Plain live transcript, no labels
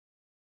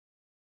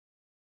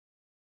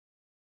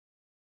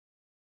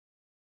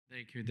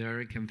Thank you,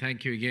 Derek, and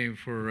thank you again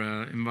for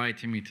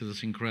inviting me to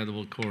this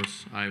incredible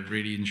course. I've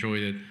really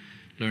enjoyed it,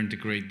 learned a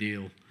great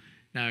deal.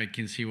 Now I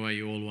can see why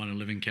you all want to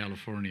live in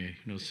California,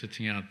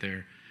 sitting out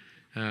there.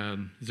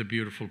 It's a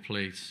beautiful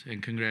place,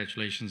 and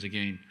congratulations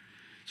again.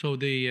 So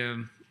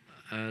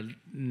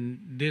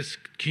this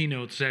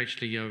keynote is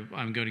actually,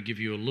 I'm going to give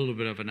you a little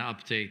bit of an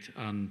update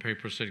on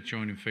periprosthetic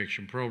joint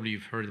infection. Probably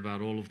you've heard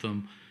about all of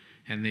them,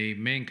 and the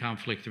main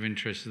conflict of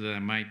interest is that I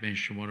might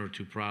mention one or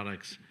two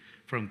products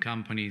from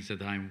companies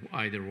that I'm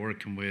either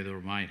working with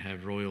or might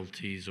have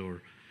royalties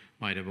or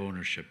might have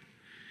ownership.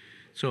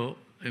 So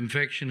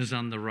infection is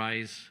on the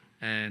rise,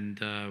 and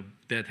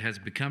that has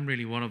become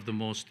really one of the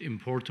most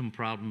important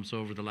problems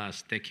over the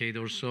last decade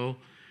or so.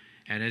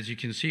 And as you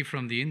can see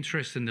from the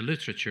interest in the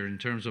literature in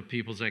terms of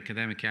people's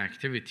academic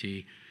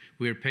activity,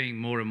 we're paying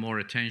more and more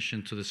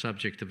attention to the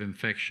subject of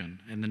infection.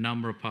 And the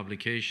number of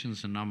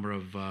publications, the number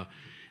of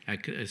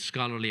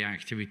scholarly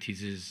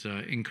activities is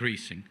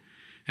increasing.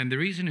 And the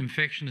reason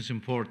infection is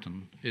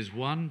important is,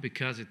 one,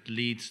 because it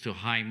leads to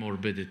high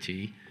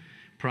morbidity,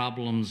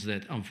 problems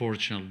that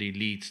unfortunately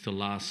leads to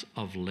loss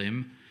of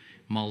limb,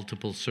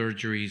 multiple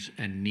surgeries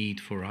and need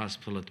for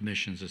hospital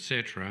admissions,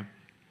 etc.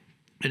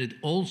 And it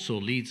also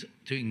leads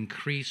to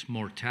increased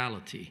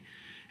mortality.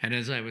 And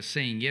as I was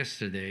saying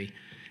yesterday,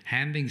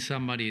 handing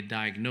somebody a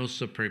diagnosis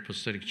of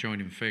periprosthetic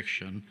joint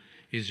infection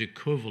is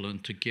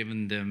equivalent to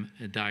giving them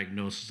a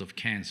diagnosis of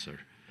cancer.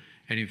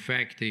 And in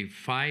fact, the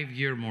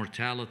 5-year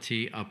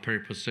mortality of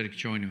periprosthetic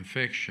joint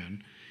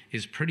infection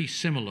is pretty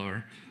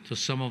similar to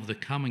some of the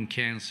common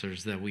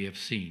cancers that we have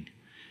seen.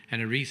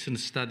 And a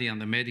recent study on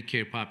the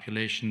Medicare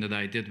population that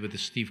I did with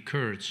Steve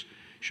Kurtz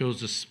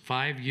shows this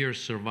 5-year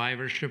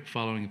survivorship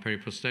following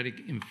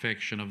periprosthetic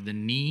infection of the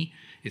knee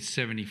is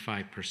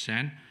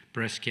 75%,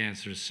 breast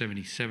cancer is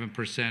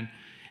 77%,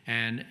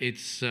 and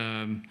it's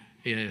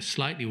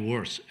slightly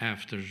worse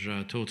after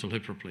total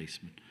hip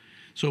replacement.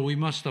 So we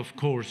must, of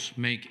course,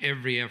 make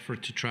every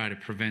effort to try to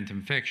prevent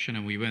infection,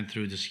 and we went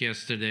through this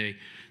yesterday,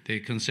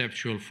 the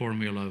conceptual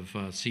formula of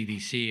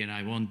CDC, and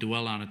I won't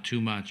dwell on it too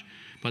much.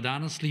 But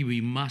honestly, we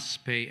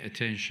must pay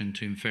attention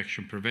to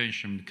infection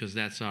prevention because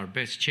that's our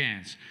best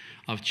chance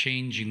of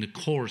changing the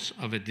course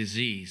of a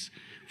disease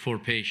for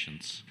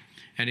patients.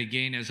 And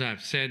again, as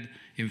I've said,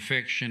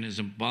 infection is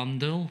a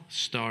bundle,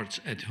 starts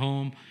at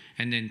home,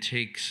 and then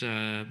takes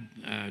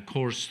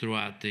course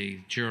throughout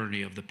the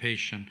journey of the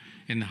patient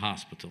in the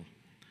hospital.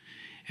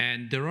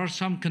 And there are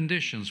some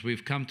conditions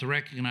we've come to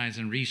recognize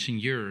in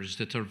recent years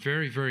that are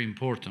very, very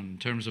important in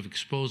terms of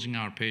exposing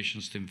our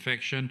patients to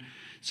infection.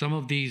 Some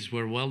of these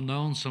were well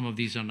known. Some of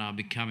these are now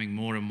becoming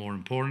more and more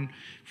important.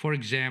 For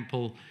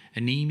example,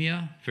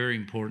 anemia, very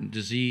important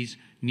disease,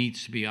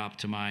 needs to be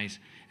optimized.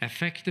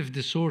 Affective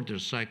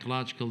disorders,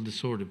 psychological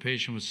disorder,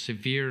 patient with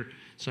severe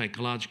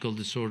psychological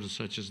disorders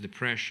such as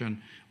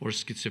depression or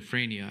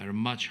schizophrenia are a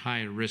much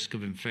higher risk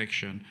of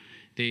infection.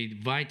 The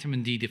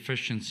vitamin D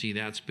deficiency,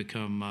 that's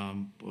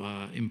become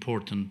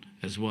important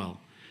as well.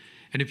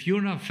 And if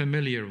you're not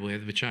familiar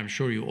with, which I'm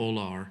sure you all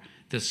are,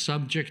 the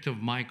subject of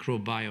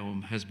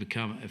microbiome has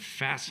become a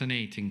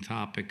fascinating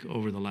topic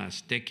over the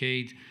last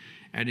decade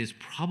and is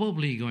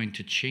probably going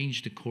to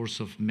change the course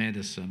of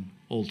medicine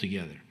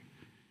altogether.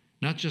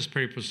 Not just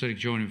periprosthetic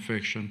joint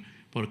infection,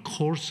 but a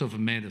course of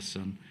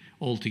medicine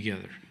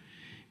altogether.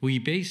 We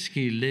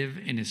basically live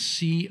in a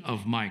sea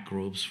of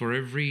microbes. For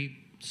every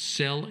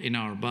cell in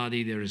our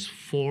body, there is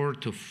 4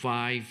 to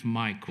 5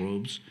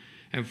 microbes.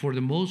 And for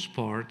the most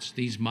part,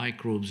 these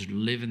microbes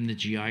live in the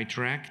GI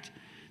tract,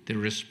 the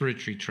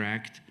respiratory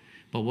tract.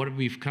 But what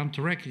we've come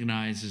to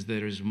recognize is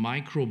there is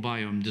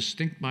microbiome,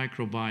 distinct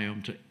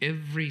microbiome to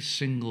every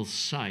single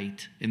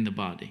site in the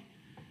body,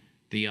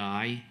 the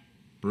eye,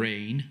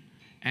 brain,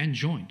 and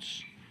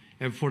joints.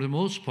 And for the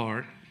most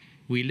part,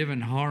 we live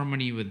in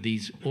harmony with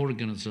these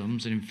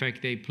organisms. And in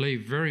fact, they play a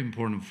very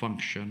important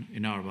function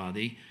in our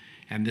body.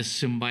 And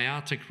this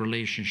symbiotic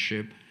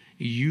relationship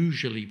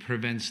usually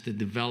prevents the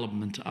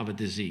development of a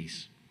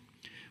disease.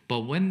 But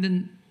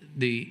when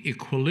the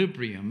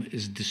equilibrium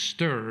is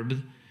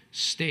disturbed,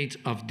 state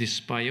of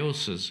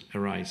dysbiosis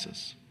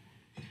arises.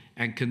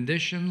 And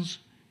conditions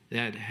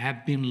that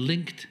have been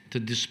linked to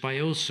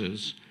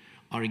dysbiosis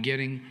are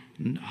getting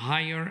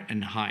higher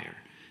and higher.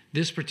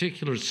 This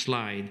particular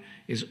slide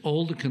is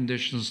all the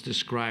conditions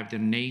described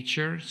in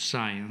Nature,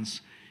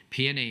 Science,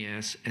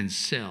 PNAS, and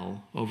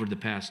Cell over the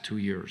past 2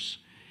 years.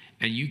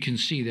 And you can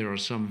see there are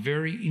some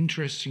very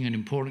interesting and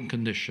important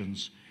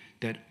conditions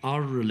that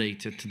are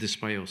related to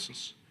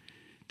dysbiosis.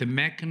 The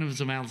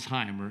mechanism of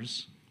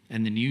Alzheimer's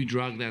and the new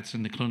drug that's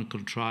in the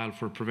clinical trial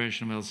for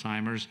prevention of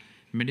Alzheimer's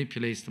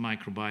manipulates the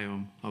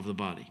microbiome of the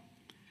body.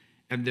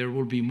 And there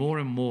will be more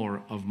and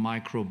more of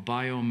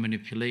microbiome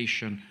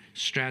manipulation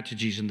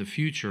strategies in the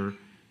future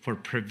for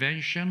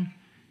prevention,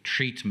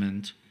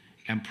 treatment,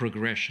 and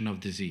progression of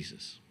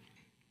diseases.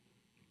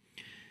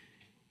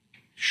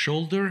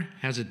 Shoulder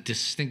has a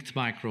distinct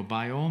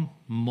microbiome,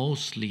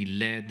 mostly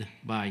led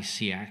by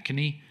C.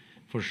 acne.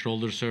 For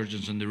shoulder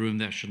surgeons in the room,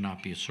 that should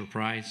not be a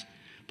surprise.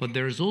 But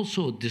there is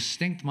also a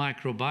distinct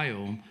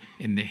microbiome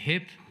in the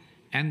hip,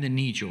 and the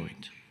knee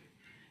joint.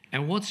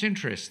 And what's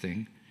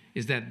interesting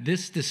is that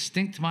this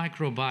distinct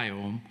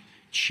microbiome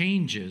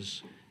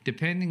changes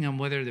depending on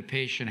whether the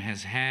patient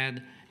has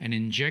had an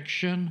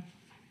injection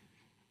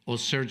or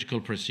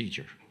surgical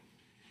procedure.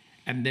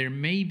 And there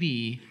may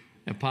be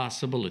a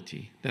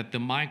possibility that the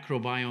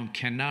microbiome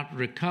cannot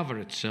recover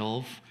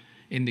itself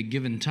in the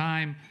given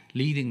time,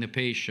 leading the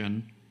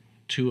patient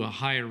to a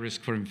higher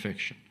risk for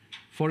infection.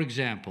 For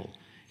example,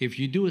 if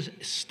you do a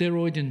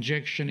steroid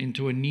injection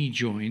into a knee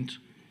joint,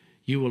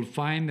 you will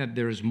find that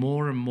there is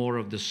more and more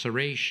of the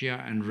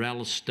serratia and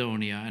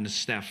ralstonia and the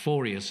Staph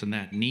aureus in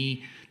that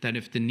knee than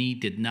if the knee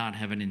did not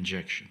have an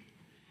injection.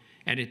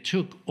 And it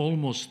took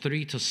almost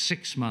 3 to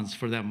 6 months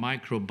for that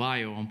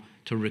microbiome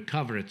to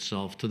recover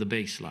itself to the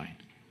baseline.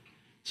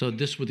 So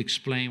this would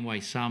explain why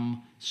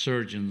some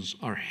surgeons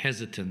are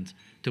hesitant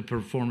to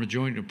perform a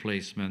joint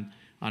replacement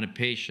on a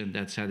patient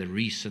that's had a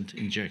recent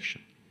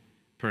injection.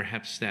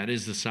 Perhaps that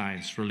is the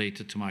science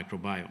related to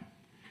microbiome.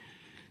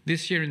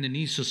 This year in the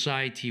Knee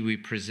Society, we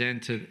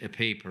presented a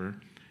paper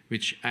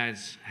which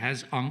has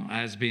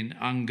been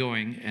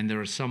ongoing, and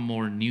there are some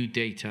more new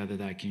data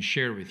that I can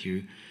share with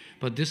you.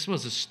 But this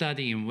was a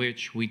study in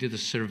which we did a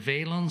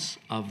surveillance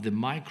of the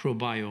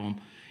microbiome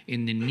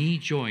in the knee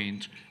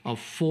joint of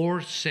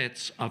 4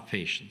 sets of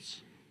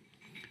patients.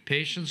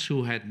 Patients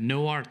who had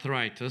no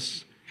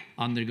arthritis,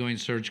 undergoing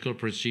surgical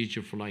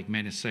procedure for like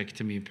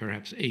meniscectomy,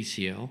 perhaps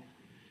ACL.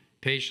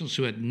 Patients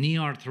who had knee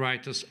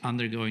arthritis,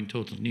 undergoing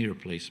total knee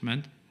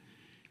replacement.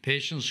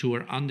 Patients who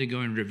were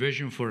undergoing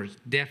revision for a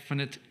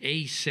definite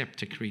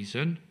aseptic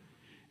reason.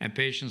 And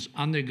patients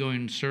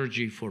undergoing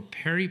surgery for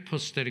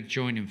periprosthetic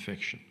joint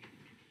infection.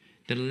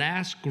 The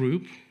last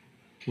group,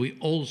 we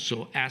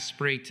also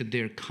aspirated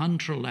their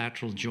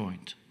contralateral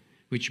joint,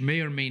 which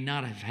may or may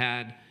not have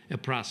had a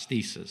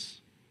prosthesis.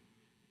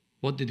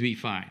 What did we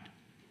find?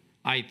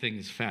 I think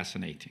it's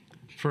fascinating.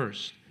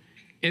 First,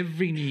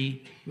 every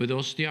knee with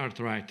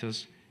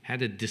osteoarthritis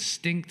had a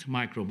distinct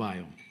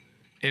microbiome,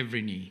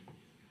 every knee.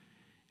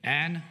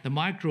 And the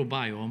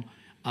microbiome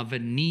of a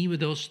knee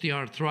with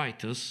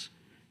osteoarthritis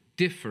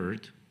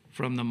differed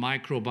from the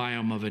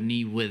microbiome of a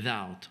knee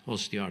without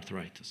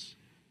osteoarthritis.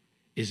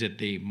 Is it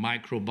the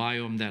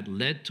microbiome that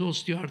led to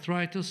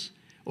osteoarthritis,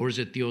 or is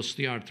it the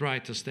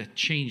osteoarthritis that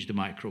changed the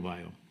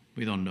microbiome?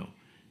 We don't know.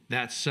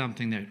 That's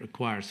something that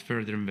requires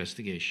further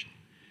investigation.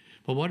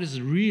 But what is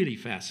really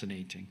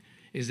fascinating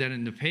is that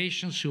in the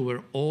patients who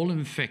were all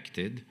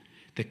infected,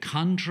 the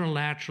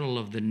contralateral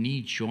of the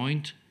knee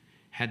joint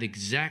had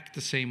exact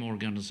the same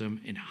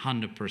organism in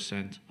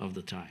 100% of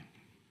the time.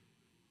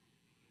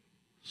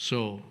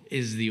 So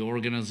is the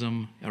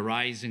organism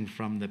arising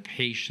from the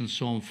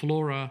patient's own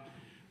flora,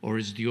 or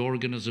is the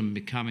organism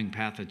becoming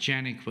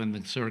pathogenic when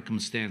the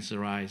circumstances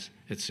arise,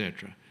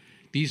 etc.?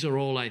 These are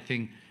all, I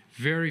think,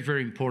 very,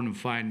 very important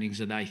findings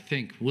that I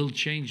think will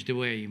change the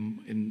way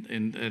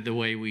the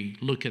way we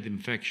look at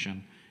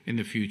infection in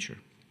the future.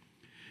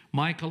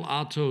 Michael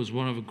Otto is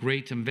one of the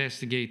great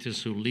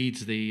investigators who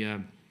leads the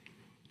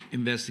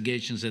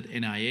investigations at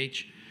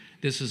NIH.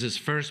 This is his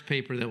first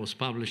paper that was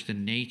published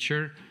in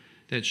Nature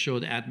that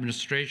showed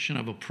administration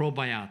of a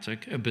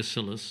probiotic, a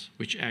bacillus,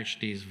 which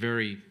actually is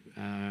very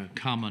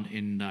common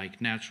in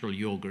like natural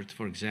yogurt,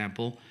 for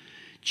example,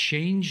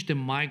 changed the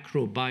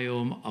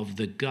microbiome of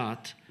the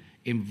gut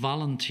in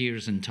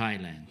volunteers in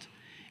Thailand.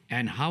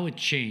 And how it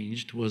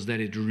changed was that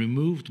it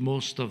removed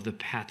most of the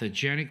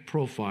pathogenic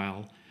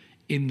profile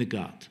in the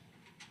gut.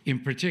 In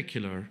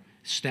particular,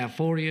 Staph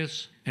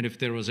aureus, and if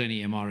there was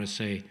any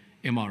MRSA.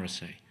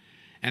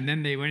 And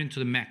then they went into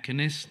the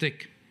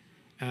mechanistic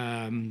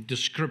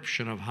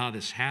description of how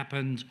this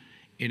happened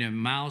in a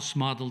mouse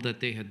model that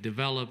they had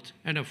developed.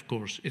 And of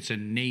course, it's a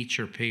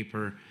Nature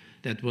paper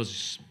that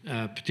was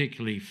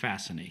particularly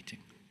fascinating.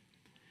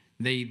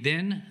 They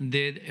then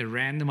did a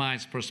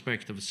randomized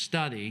prospective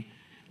study,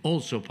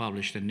 also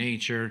published in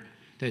Nature,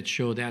 that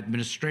showed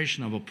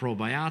administration of a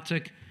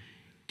probiotic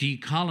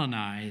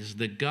decolonized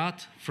the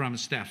gut from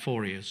Staph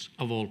aureus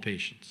of all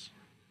patients.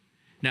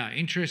 Now,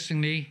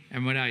 interestingly,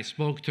 and when I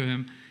spoke to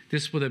him,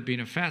 this would have been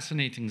a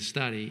fascinating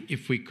study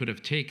if we could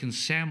have taken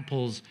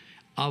samples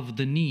of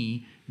the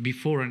knee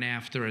before and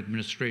after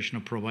administration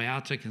of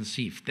probiotic and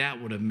see if that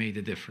would have made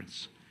a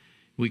difference.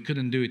 We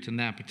couldn't do it in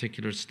that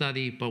particular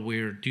study, but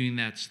we're doing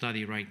that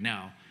study right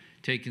now,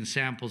 taking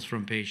samples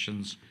from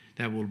patients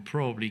that will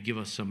probably give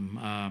us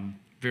some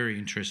very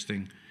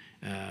interesting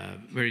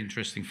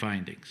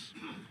findings.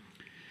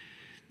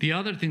 The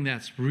other thing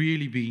that's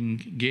really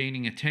been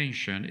gaining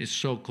attention is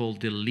so-called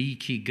the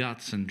leaky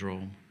gut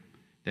syndrome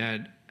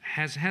that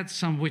has had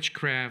some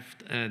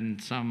witchcraft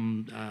and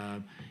some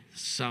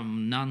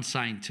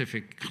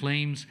non-scientific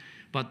claims,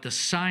 but the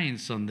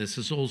science on this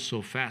is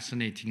also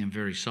fascinating and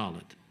very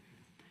solid.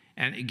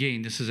 And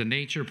again, this is a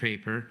Nature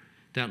paper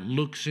that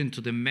looks into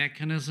the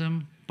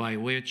mechanism by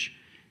which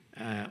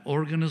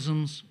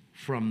organisms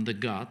from the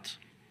gut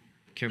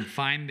can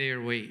find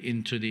their way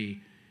into the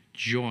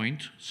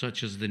joint,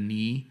 such as the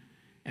knee,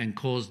 and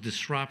cause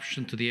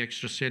disruption to the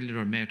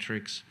extracellular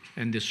matrix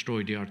and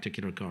destroy the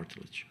articular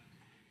cartilage.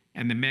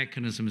 And the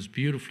mechanism is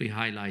beautifully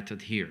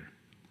highlighted here.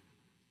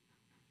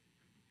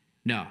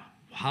 Now,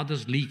 how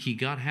does leaky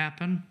gut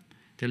happen?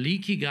 The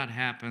leaky gut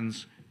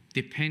happens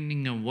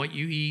depending on what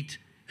you eat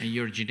and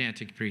your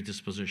genetic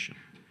predisposition.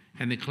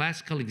 And the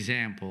classical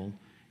example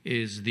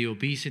is the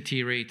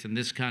obesity rate in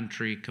this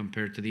country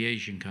compared to the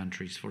Asian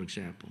countries, for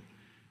example.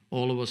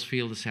 All of us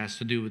feel this has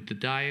to do with the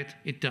diet.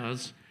 It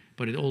does,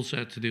 but it also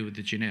has to do with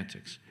the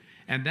genetics.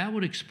 And that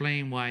would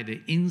explain why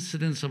the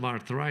incidence of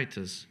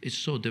arthritis is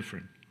so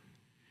different.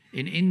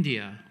 In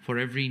India, for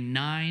every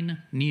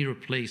 9 knee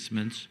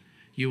replacements,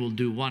 you will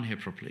do 1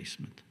 hip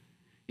replacement.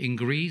 In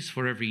Greece,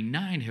 for every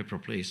 9 hip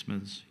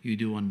replacements, you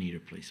do 1 knee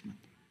replacement.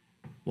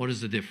 What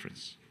is the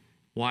difference?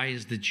 Why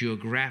is the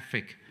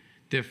geographic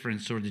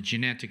difference or the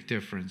genetic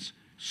difference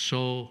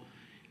so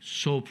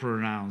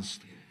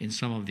pronounced in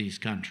some of these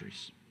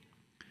countries?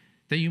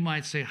 Then you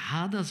might say,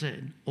 how does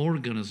an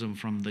organism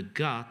from the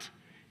gut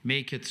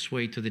make its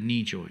way to the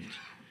knee joint?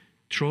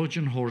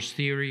 Trojan horse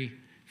theory,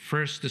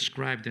 first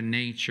described in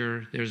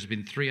Nature. There's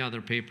been 3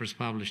 other papers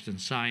published in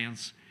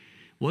Science.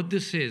 What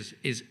this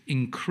is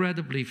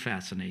incredibly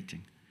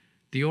fascinating.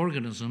 The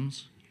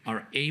organisms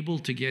are able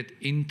to get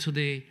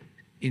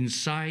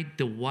inside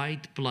the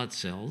white blood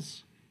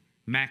cells,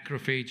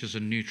 macrophages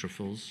and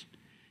neutrophils,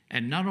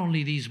 and not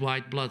only these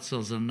white blood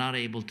cells are not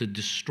able to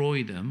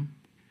destroy them,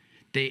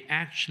 they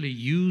actually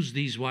use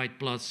these white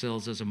blood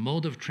cells as a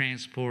mode of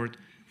transport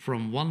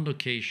from one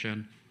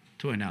location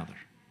to another.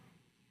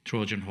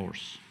 Trojan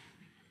horse.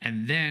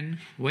 And then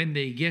when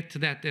they get to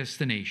that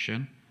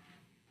destination,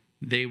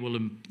 they will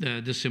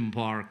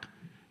disembark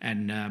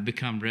and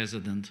become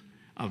resident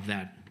of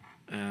that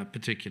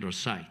particular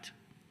site.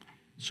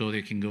 So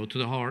they can go to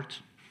the heart,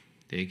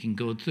 they can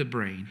go to the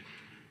brain,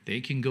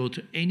 they can go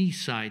to any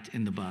site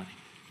in the body.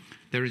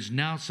 There is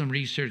now some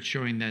research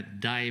showing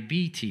that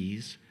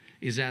diabetes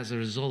is as a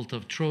result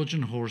of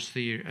Trojan horse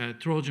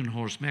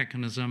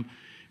mechanism,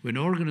 when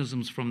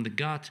organisms from the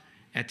gut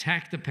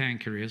attack the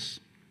pancreas,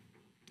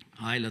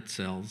 islet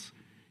cells,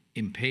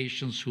 in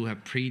patients who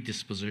have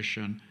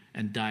predisposition,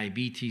 and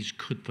diabetes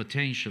could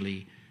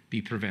potentially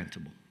be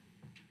preventable.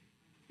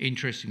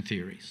 Interesting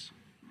theories.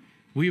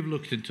 We've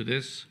looked into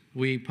this.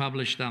 We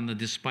published on the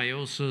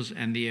dysbiosis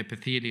and the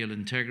epithelial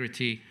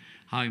integrity,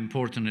 how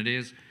important it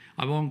is.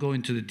 I won't go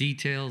into the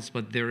details,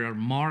 but there are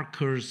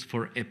markers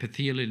for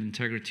epithelial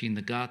integrity in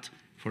the gut.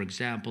 For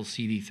example,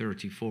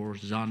 CD34,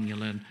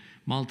 zonulin,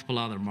 multiple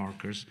other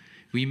markers.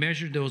 We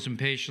measured those in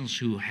patients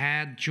who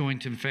had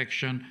joint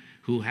infection,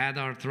 who had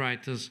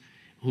arthritis,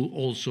 who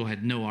also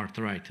had no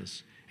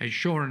arthritis. And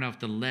sure enough,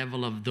 the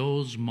level of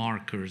those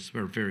markers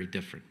were very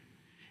different.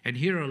 And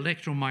here,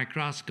 electron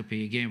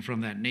microscopy, again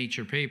from that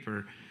Nature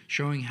paper,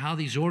 showing how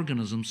these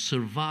organisms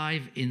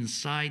survive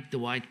inside the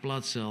white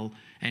blood cell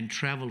and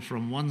travel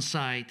from one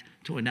site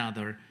to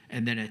another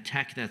and then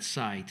attack that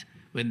site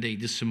when they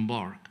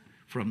disembark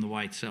from the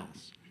white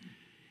cells.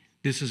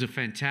 This is a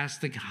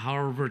fantastic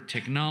Harvard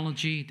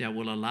technology that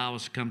will allow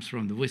us, comes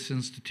from the Wyss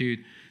Institute,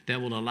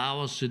 that will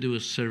allow us to do a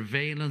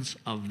surveillance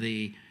of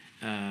the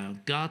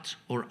gut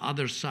or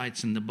other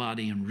sites in the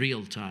body in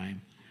real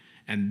time.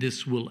 And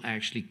this will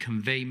actually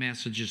convey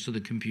messages to the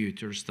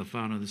computer.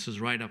 Stefano, this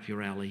is right up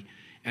your alley.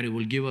 And it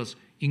will give us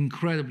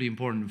incredibly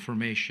important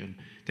information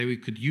that we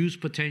could use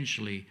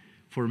potentially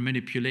for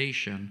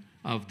manipulation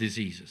of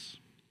diseases.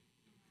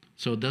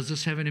 So does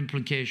this have an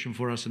implication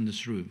for us in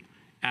this room?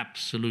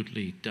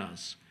 Absolutely it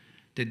does.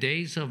 The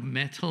days of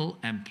metal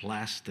and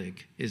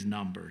plastic is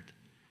numbered.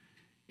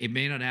 It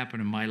may not happen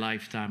in my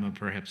lifetime or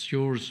perhaps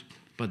yours,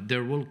 but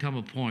there will come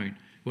a point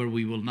where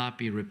we will not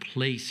be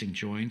replacing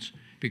joints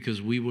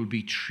because we will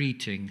be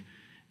treating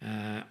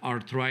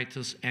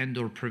arthritis and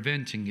or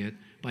preventing it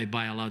by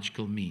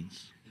biological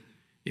means.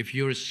 If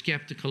you're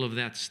skeptical of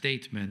that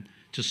statement,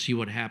 just see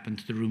what happened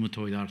to the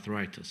rheumatoid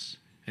arthritis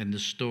and the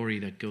story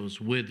that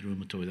goes with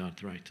rheumatoid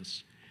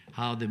arthritis,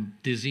 how the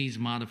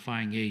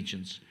disease-modifying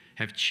agents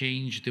have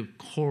changed the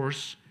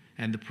course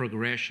and the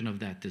progression of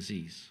that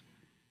disease.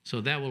 So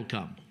that will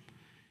come.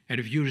 And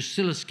if you're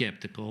still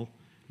skeptical,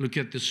 look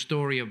at the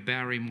story of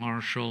Barry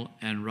Marshall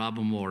and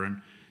Robin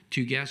Warren,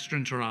 2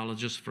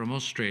 gastroenterologists from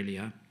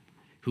Australia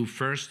who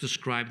first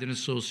described an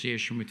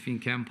association between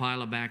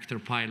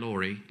Campylobacter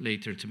pylori,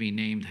 later to be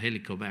named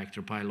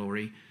Helicobacter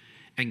pylori,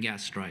 and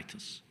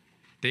gastritis.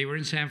 They were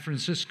in San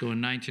Francisco in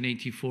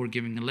 1984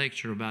 giving a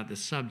lecture about the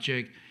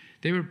subject.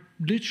 They were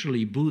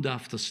literally booed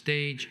off the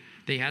stage.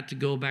 They had to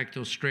go back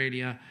to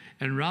Australia,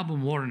 and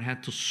Robin Warren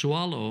had to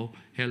swallow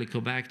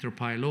Helicobacter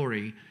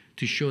pylori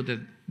to show that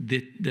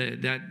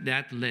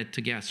that led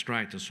to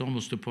gastritis,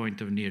 almost to the point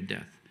of near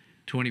death.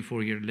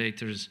 24 years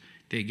later,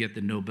 they get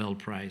the Nobel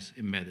Prize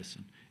in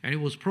medicine. And it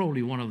was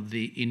probably one of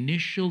the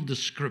initial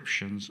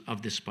descriptions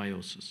of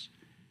dysbiosis.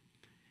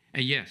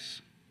 And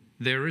yes,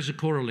 there is a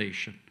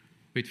correlation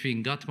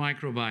between gut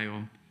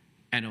microbiome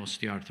and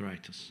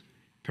osteoarthritis.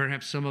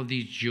 Perhaps some of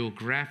these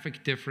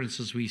geographic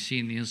differences we see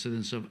in the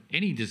incidence of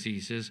any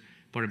diseases,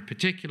 but in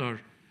particular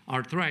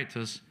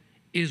arthritis,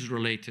 is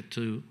related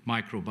to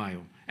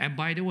microbiome. And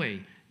by the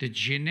way, the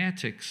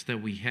genetics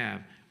that we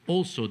have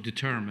also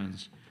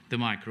determines the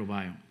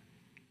microbiome.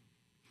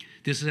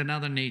 This is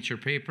another Nature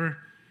paper.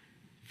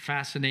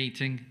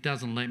 Fascinating,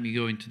 doesn't let me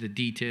go into the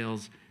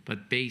details,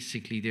 but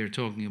basically they're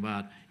talking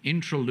about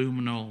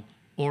intraluminal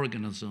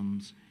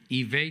organisms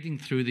evading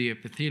through the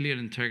epithelial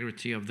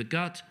integrity of the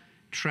gut,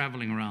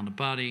 traveling around the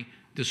body,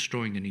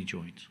 destroying the knee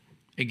joint.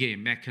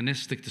 Again,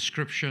 mechanistic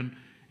description,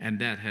 and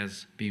that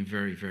has been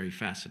very, very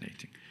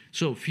fascinating.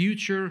 So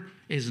future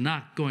is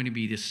not going to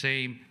be the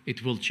same,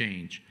 it will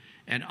change.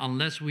 And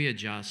unless we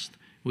adjust,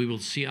 we will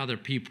see other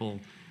people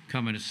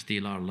come and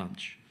steal our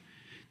lunch.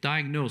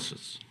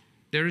 Diagnosis.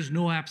 There is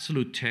no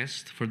absolute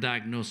test for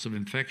diagnosis of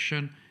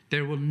infection.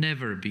 There will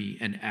never be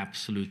an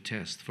absolute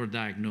test for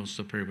diagnosis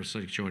of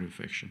periprosthetic joint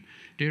infection.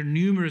 There are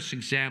numerous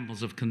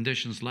examples of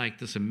conditions like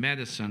this in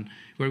medicine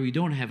where we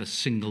don't have a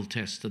single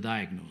test to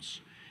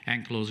diagnose.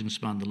 Ankylosing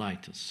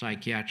spondylitis,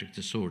 psychiatric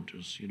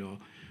disorders,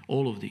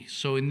 all of these.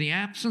 So in the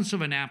absence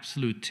of an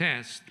absolute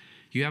test,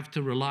 you have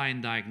to rely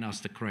on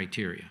diagnostic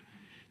criteria.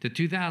 The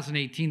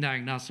 2018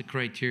 diagnostic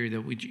criteria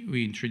that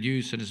we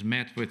introduced and is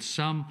met with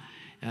some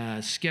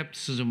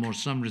skepticism or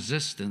some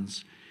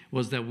resistance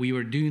was that we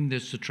were doing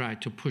this to try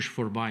to push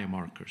for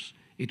biomarkers.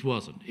 It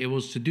wasn't. It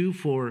was to do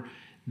for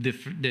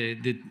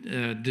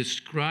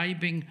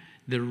describing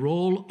the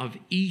role of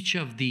each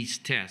of these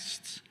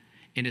tests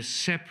in a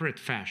separate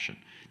fashion.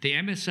 The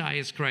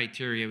MSIS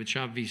criteria, which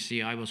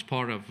obviously I was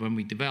part of when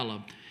we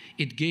developed,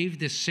 it gave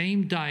the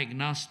same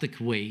diagnostic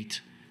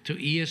weight to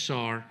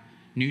ESR,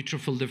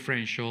 neutrophil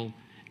differential,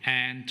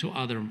 and to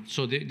other.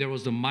 So there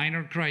was the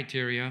minor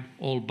criteria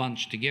all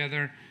bunched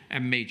together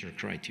and major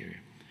criteria.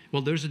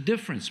 Well, there's a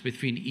difference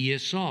between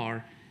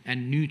ESR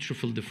and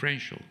neutrophil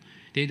differential.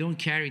 They don't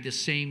carry the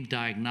same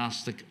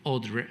diagnostic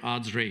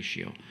odds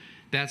ratio.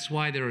 That's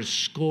why there are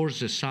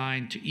scores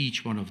assigned to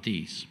each one of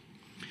these.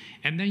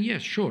 And then,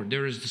 yes, sure,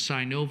 there is the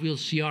synovial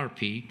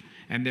CRP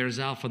and there's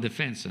alpha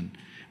defensin.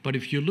 But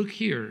if you look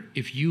here,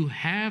 if you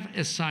have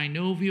a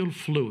synovial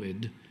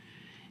fluid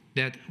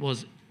that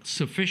was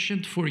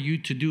sufficient for you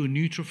to do a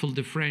neutrophil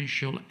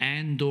differential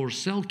and/or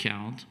cell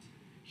count,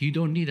 you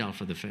don't need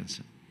alpha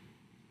defensin.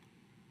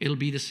 It'll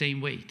be the same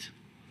weight.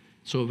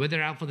 So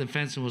whether alpha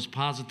defensin was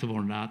positive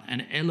or not,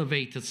 an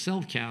elevated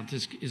cell count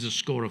is a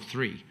score of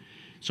 3.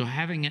 So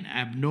having an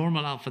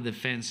abnormal alpha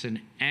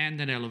defensin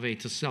and an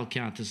elevated cell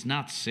count is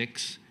not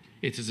 6,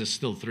 it is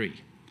still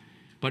 3.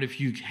 But if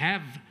you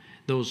have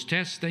those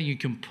tests, then you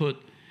can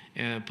put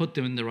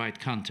them in the right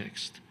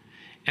context.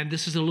 And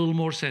this is a little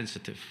more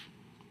sensitive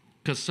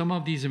because some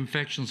of these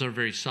infections are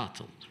very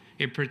subtle.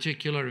 In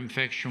particular,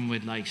 infection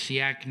with like C.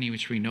 acne,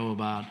 which we know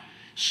about,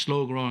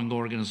 slow-growing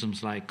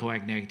organisms like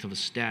coag-negative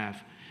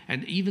staph,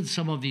 and even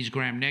some of these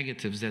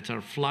gram-negatives that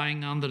are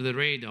flying under the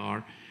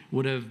radar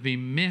would have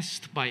been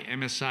missed by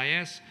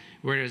MSIS,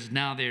 whereas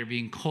now they're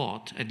being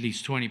caught, at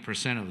least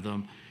 20% of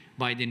them,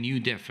 by the new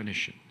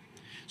definition.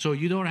 So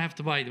you don't have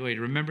to, by the way,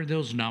 remember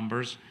those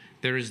numbers.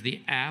 There is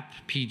the app,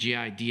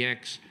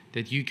 PGI-DX,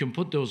 that you can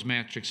put those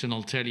metrics and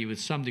it'll tell you with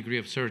some degree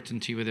of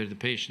certainty whether the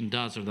patient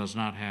does or does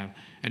not have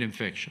an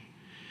infection.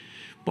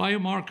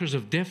 Biomarkers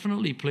have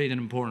definitely played an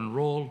important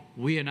role.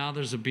 We and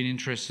others have been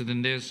interested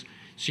in this.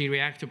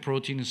 C-reactive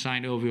protein in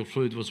synovial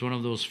fluid was one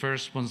of those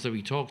first ones that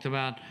we talked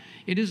about.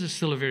 It is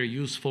still a very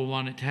useful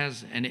one. It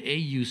has an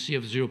AUC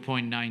of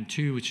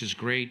 0.92, which is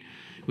great.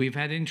 We've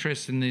had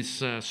interest in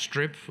this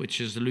strip,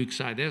 which is the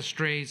leukocyte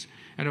esterase,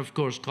 and of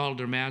course,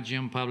 Calder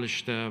Magium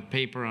published a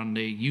paper on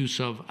the use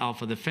of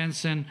alpha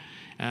defensin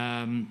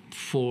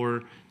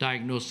for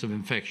diagnosis of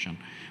infection.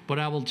 But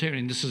I will tell you,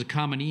 and this is a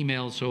common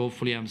email, so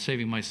hopefully I'm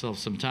saving myself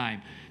some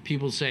time.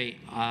 People say,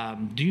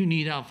 do you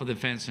need alpha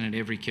defensin in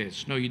every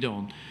case? No, you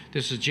don't.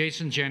 This is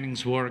Jason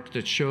Jennings' work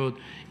that showed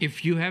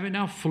if you have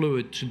enough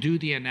fluid to do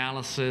the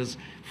analysis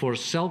for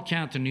cell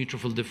count and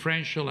neutrophil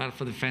differential,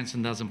 alpha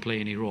defensin doesn't play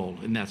any role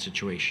in that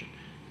situation.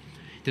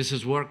 This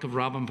is work of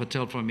Robin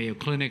Patel from Mayo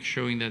Clinic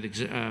showing that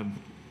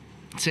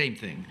same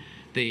thing.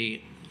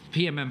 The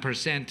PMM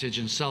percentage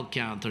and cell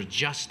count are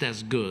just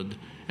as good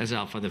as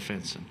alpha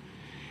defensin.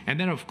 And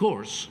then, of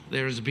course,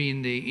 there's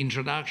been the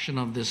introduction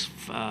of this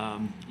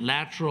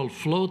lateral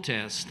flow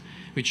test,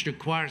 which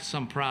requires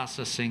some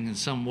processing and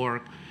some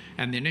work,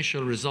 and the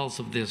initial results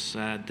of this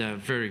had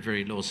very,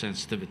 very low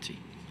sensitivity.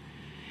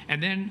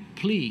 And then,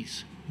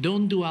 please,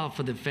 don't do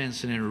alpha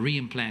defensin in a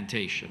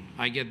reimplantation.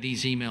 I get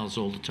these emails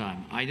all the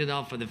time. I did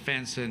alpha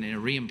defensin in a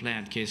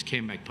reimplant case,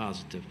 came back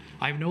positive.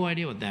 I have no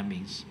idea what that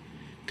means,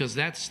 because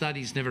that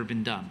study's never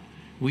been done.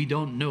 We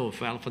don't know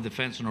if alpha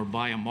defensin or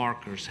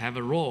biomarkers have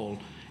a role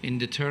in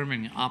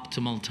determining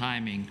optimal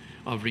timing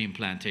of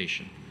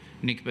reimplantation.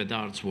 Nick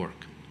Bedard's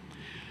work.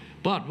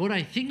 But what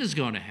I think is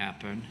going to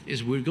happen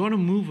is we're going to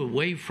move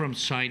away from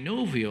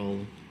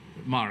synovial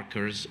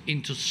markers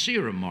into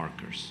serum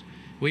markers.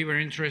 We were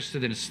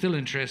interested and still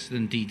interested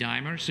in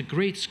D-dimer. It's a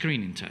great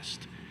screening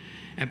test.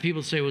 And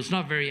people say, well, it's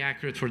not very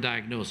accurate for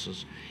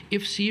diagnosis.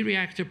 If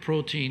C-reactive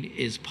protein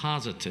is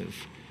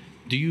positive,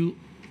 do you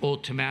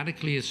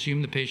automatically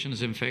assume the patient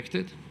is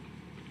infected?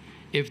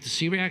 If the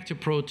C-reactive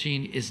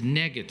protein is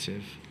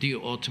negative, do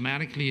you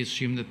automatically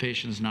assume the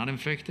patient is not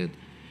infected?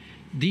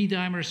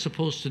 D-dimer is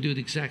supposed to do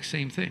the exact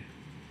same thing.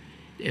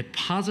 A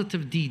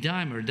positive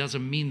D-dimer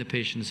doesn't mean the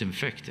patient is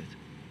infected.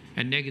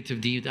 A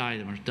negative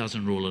D-dimer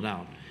doesn't rule it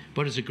out.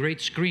 But it's a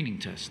great screening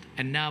test.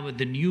 And now with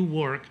the new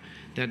work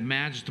that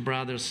Majd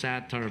brothers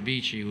Sad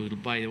Parvizi, who,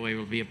 by the way,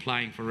 will be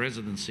applying for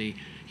residency,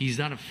 he's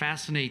done a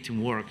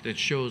fascinating work that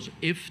shows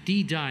if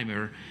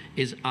D-dimer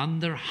is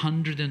under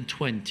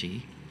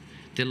 120,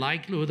 the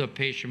likelihood of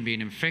patient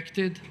being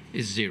infected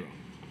is 0.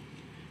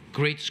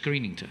 Great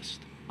screening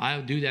test.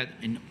 I'll do that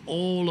in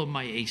all of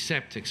my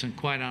aseptics and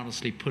quite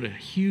honestly put a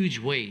huge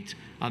weight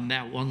on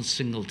that one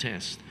single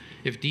test.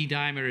 If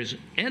D-dimer is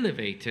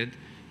elevated,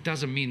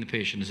 doesn't mean the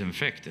patient is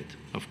infected,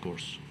 of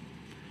course.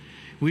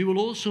 We will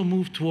also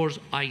move towards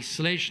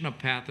isolation of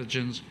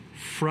pathogens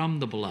from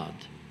the blood,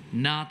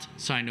 not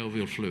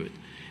synovial fluid.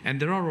 And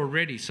there are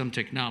already some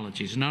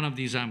technologies. None of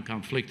these I'm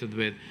conflicted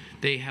with.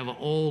 They have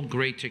all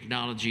great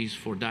technologies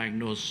for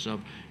diagnosis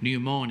of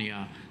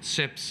pneumonia,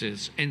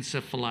 sepsis,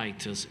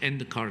 encephalitis,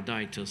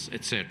 endocarditis,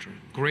 etc.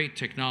 Great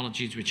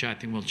technologies which I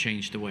think will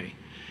change the way.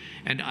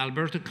 And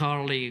Alberto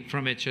Carli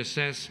from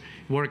HSS,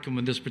 working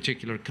with this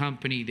particular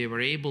company, they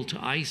were able to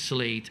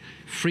isolate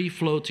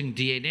free-floating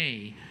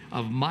DNA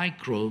of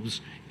microbes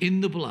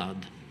in the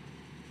blood,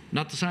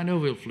 not the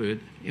synovial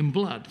fluid, in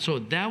blood. So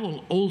that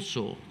will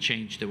also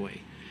change the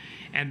way.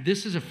 And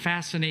this is a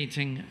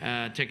fascinating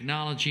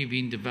technology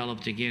being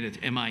developed again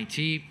at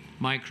MIT,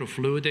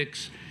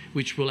 microfluidics,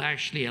 which will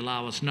actually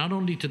allow us not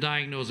only to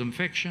diagnose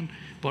infection,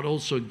 but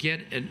also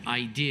get an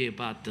idea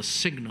about the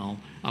signal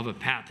of a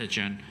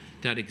pathogen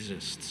that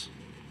exists.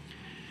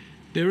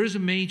 There is a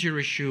major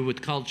issue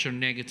with culture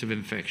negative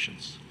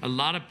infections. A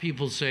lot of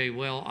people say,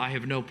 well, I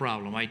have no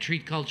problem. I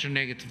treat culture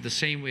negative the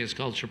same way as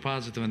culture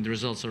positive, and the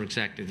results are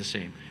exactly the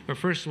same. But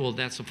first of all,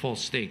 that's a false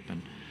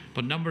statement.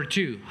 But number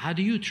two, how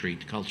do you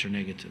treat culture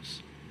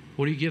negatives?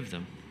 What do you give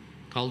them?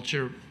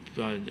 Culture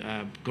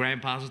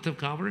gram-positive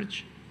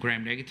coverage?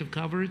 Gram-negative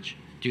coverage?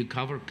 Do you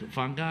cover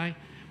fungi?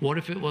 What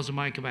if it was a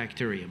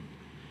mycobacterium?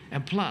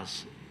 And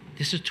plus,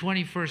 this is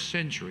 21st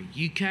century.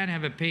 You can't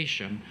have a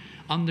patient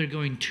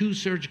undergoing 2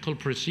 surgical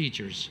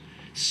procedures,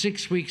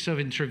 6 weeks of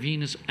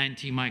intravenous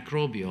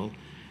antimicrobial,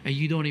 and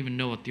you don't even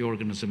know what the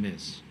organism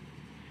is.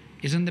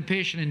 Isn't the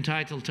patient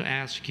entitled to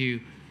ask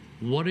you,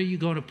 what are you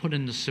going to put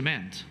in the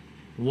cement?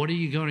 What are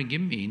you going to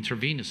give me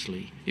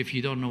intravenously if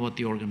you don't know what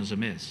the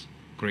organism is?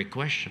 Great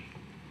question.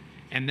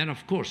 And then,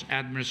 of course,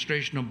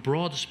 administration of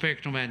broad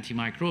spectrum of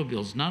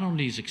antimicrobials not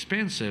only is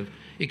expensive,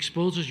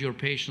 exposes your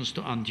patients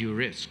to undue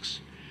risks.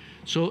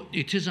 So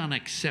it is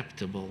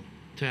unacceptable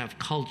to have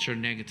culture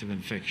negative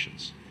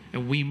infections.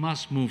 And we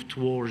must move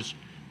towards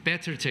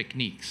better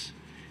techniques.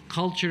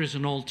 Culture is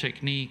an old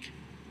technique,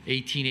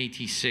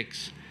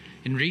 1886.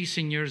 In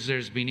recent years,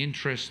 there's been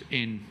interest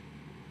in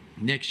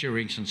next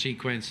generation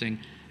sequencing.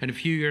 And a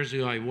few years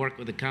ago, I worked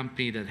with a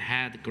company that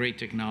had great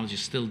technology,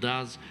 still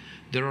does.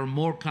 There are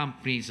more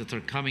companies that are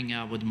coming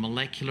out with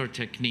molecular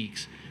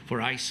techniques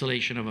for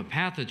isolation of a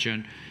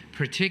pathogen,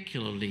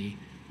 particularly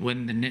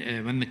when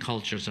the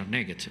cultures are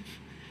negative.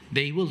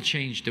 They will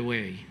change the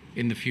way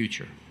in the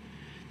future.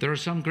 There are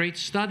some great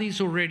studies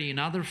already in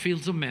other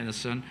fields of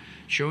medicine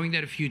showing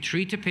that if you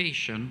treat a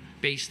patient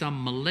based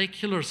on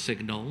molecular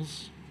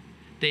signals,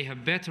 they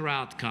have better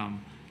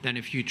outcome than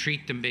if you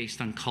treat them based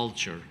on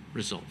culture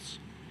results.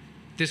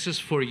 This is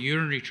for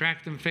urinary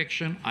tract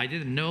infection. I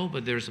didn't know,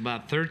 but there's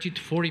about 30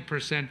 to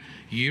 40%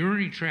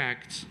 urinary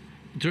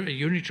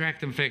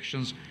tract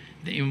infections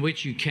in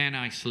which you can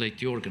isolate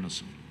the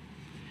organism.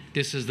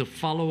 This is the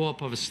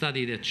follow-up of a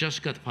study that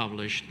just got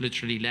published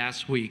literally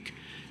last week,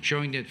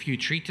 showing that if you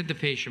treated the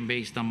patient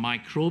based on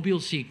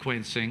microbial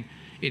sequencing,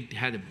 it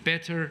had a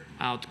better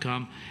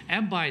outcome.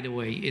 And by the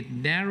way, it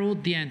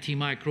narrowed the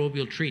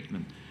antimicrobial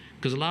treatment.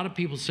 Because a lot of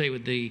people say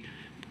with the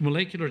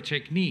molecular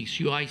techniques,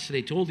 you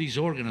isolate all these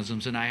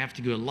organisms and I have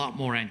to do a lot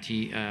more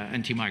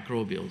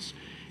antimicrobials.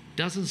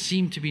 Doesn't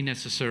seem to be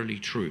necessarily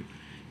true.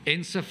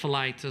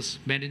 Encephalitis,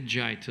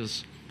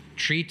 meningitis,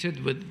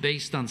 treated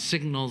based on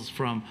signals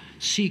from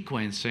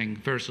sequencing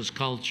versus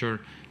culture,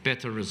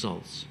 better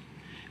results.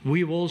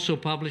 We've also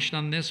published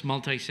on this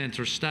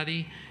multi-center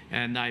study,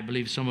 and I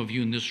believe some of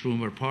you in this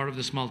room were part of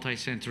this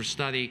multi-center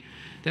study,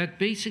 that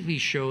basically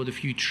showed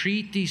if you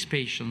treat these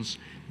patients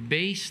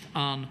based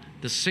on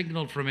the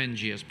signal from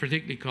NGS,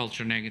 particularly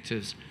culture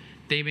negatives,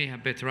 they may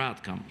have better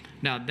outcome.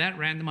 Now, that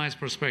randomized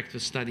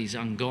prospective study is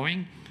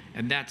ongoing,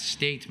 and that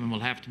statement will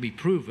have to be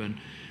proven.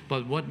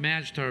 But what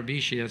Majd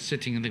Parvizi, that's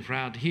sitting in the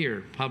crowd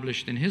here,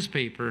 published in his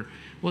paper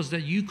was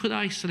that you could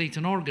isolate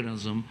an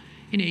organism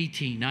in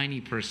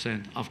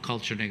 80–90% of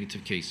culture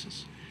negative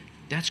cases.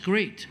 That's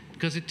great,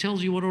 because it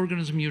tells you what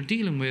organism you're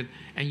dealing with,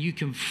 and you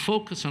can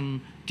focus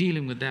on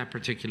dealing with that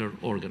particular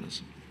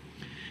organism.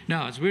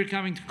 Now, as we're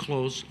coming to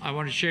close, I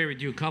want to share with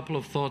you a couple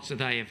of thoughts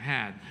that I have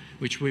had,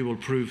 which we will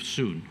prove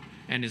soon,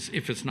 and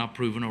if it's not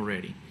proven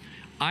already.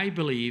 I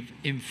believe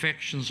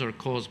infections are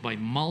caused by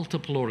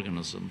multiple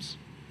organisms,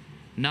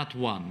 not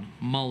one,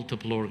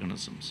 multiple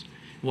organisms.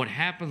 What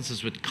happens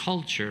is with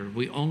culture,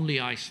 we only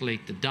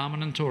isolate the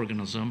dominant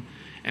organism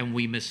and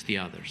we miss the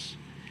others.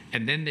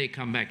 and then they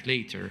come back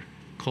later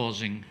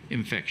causing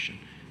infection.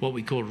 What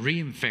we call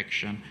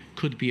reinfection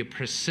could be a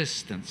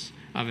persistence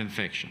of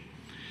infection.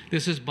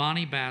 This is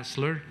Bonnie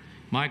Bassler,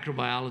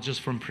 microbiologist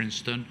from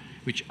Princeton,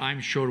 which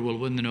I'm sure will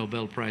win the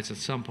Nobel Prize at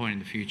some point in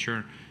the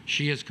future.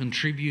 She has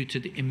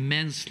contributed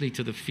immensely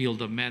to the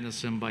field of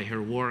medicine by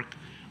her work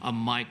on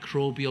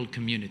microbial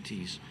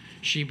communities.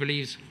 She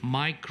believes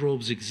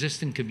microbes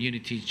exist in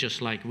communities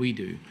just like we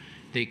do.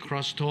 They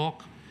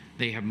crosstalk,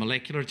 they have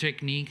molecular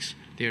techniques,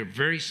 they are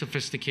very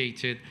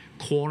sophisticated,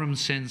 quorum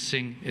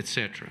sensing,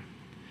 etc.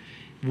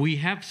 We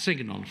have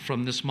signaled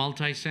from this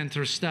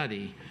multi-center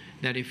study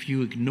that if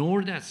you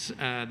ignore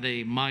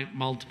the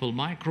multiple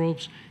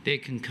microbes, they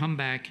can come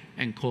back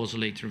and cause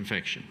later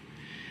infection.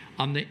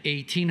 On the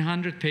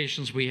 1,800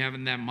 patients we have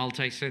in that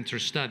multi-center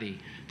study,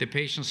 the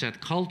patients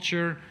had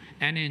culture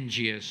and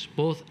NGS,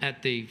 both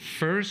at the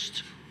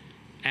first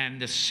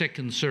and the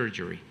second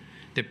surgery.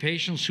 The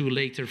patients who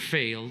later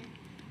failed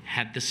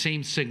had the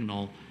same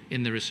signal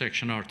in the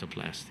resection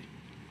arthroplasty.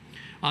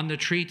 On the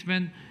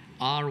treatment,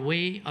 our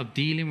way of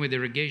dealing with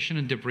irrigation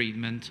and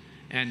debridement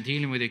and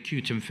dealing with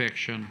acute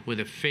infection with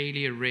a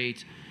failure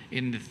rate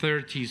in the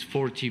 30s,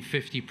 40,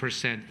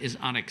 50% is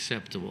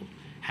unacceptable,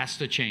 has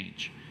to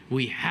change.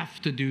 We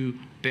have to do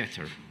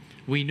better.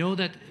 We know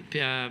that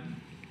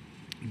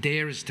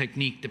there is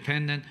technique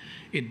dependent.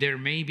 There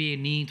may be a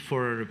need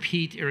for a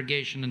repeat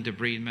irrigation and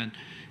debridement.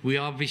 We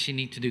obviously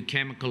need to do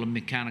chemical and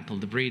mechanical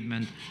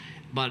debridement,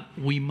 but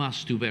we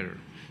must do better.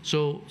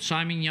 So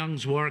Simon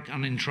Young's work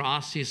on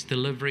intraosseous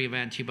delivery of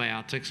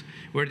antibiotics,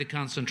 where the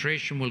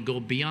concentration will go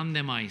beyond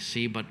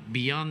MIC, but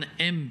beyond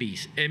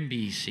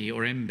MBC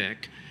or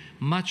MBEC,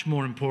 much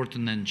more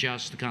important than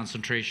just the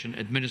concentration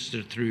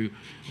administered through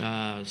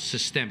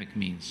systemic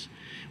means.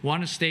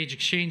 One-stage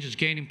exchange is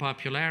gaining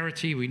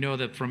popularity. We know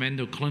that from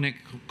endoclinic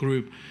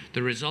group,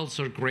 the results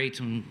are great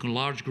in a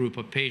large group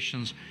of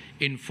patients.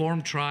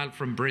 Informed trial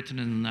from Britain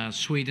and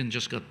Sweden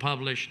just got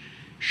published.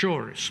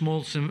 Sure,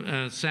 small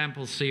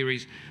sample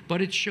series,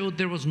 but it showed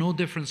there was no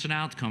difference in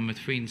outcome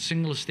between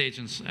single stage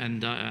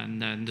and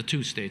the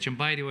two stage. And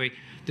by the way,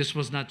 this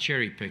was not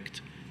cherry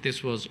picked.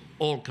 This was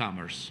all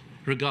comers,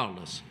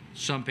 regardless.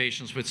 Some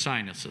patients with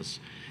sinuses.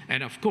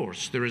 And of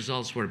course, the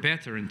results were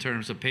better in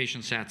terms of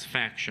patient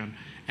satisfaction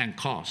and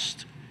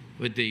cost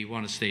with the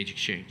one-stage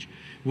exchange.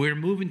 We're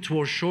moving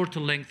towards shorter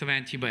length of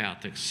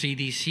antibiotics.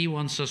 CDC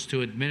wants us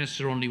to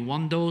administer only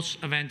one dose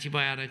of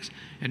antibiotics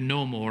and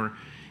no more.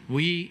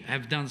 We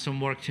have done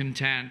some work. Tim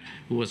Tan,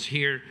 who was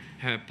here,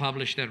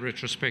 published that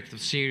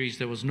retrospective series.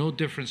 There was no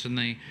difference in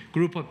the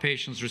group of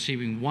patients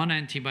receiving one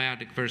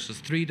antibiotic versus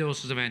 3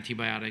 doses of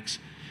antibiotics,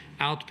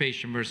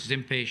 outpatient versus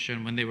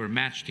inpatient, when they were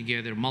matched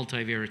together,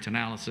 multivariate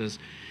analysis.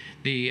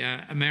 The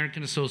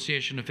American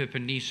Association of Hip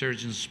and Knee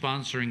Surgeons is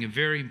sponsoring a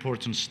very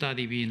important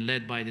study being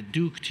led by the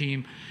Duke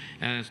team,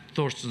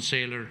 Thorsten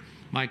Saylor,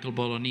 Michael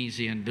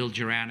Bolognese, and Bill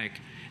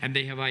Juranic. And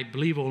they have, I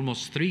believe,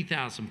 almost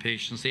 3,000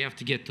 patients. They have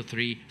to get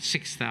to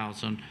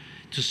 6,000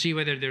 to see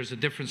whether there's a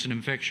difference in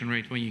infection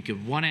rate when you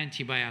give one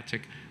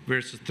antibiotic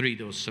versus 3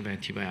 doses of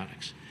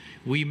antibiotics.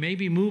 We may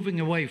be moving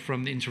away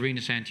from the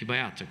intravenous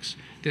antibiotics.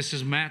 This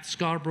is Matt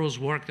Scarborough's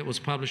work that was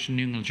published in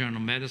New England Journal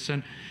of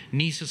Medicine.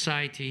 Knee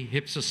Society,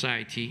 Hip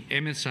Society,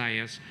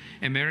 MSIS,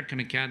 American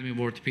Academy of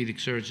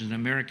Orthopaedic Surgeons, and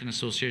American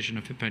Association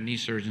of Hip and Knee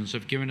Surgeons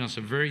have given us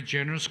a very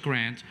generous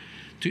grant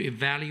to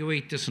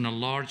evaluate this in a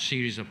large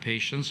series of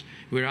patients.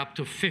 We're up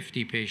to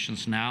 50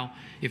 patients now.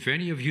 If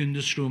any of you in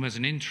this room has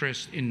an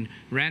interest in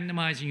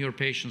randomizing your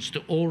patients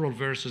to oral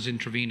versus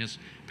intravenous,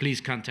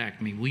 please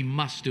contact me. We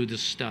must do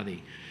this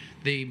study.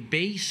 The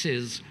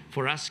basis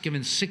for us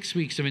giving 6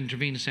 weeks of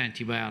intravenous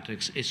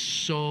antibiotics is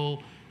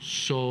so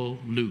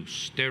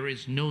loose. There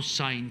is no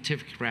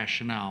scientific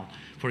rationale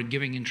for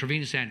giving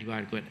intravenous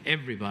antibiotic with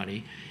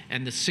everybody,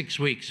 and the 6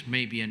 weeks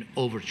may be an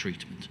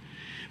overtreatment.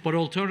 But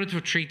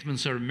alternative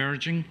treatments are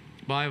emerging,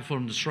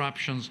 biofilm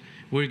disruptions.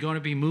 We're going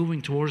to be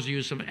moving towards the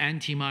use of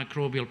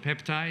antimicrobial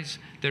peptides.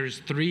 There's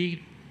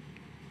 3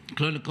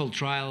 clinical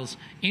trials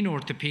in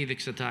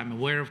orthopedics that I'm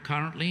aware of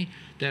currently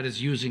that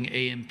is using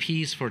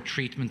AMPs for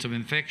treatment of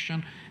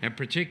infection. In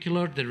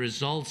particular, the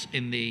results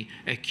in the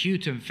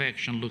acute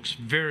infection looks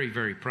very,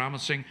 very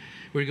promising.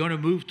 We're going to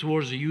move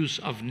towards the use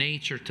of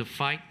nature to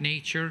fight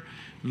nature.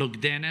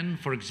 Lugdenin,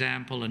 for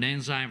example, an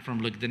enzyme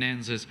from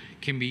lugdinensis,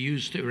 can be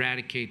used to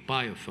eradicate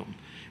biofilm.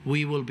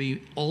 We will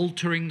be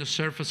altering the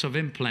surface of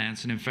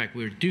implants, and in fact,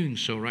 we're doing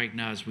so right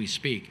now as we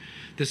speak.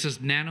 This is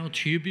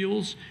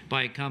nanotubules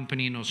by a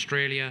company in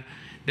Australia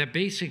that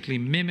basically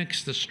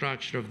mimics the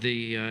structure of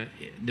the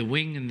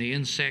wing and the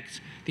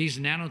insects. These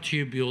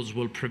nanotubules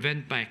will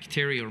prevent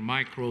bacteria or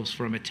microbes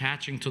from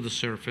attaching to the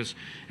surface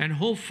and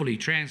hopefully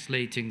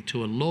translating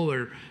to a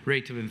lower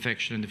rate of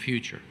infection in the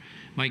future.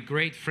 My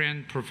great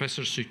friend,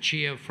 Professor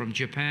Tsuchiya from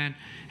Japan,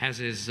 has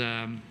his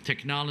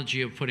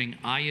technology of putting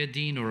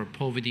iodine or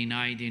povidone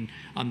iodine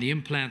on the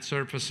implant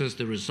surfaces.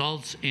 The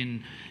results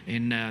in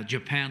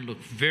Japan look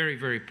very,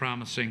 very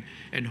promising,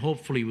 and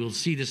hopefully we'll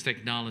see this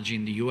technology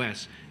in the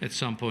US at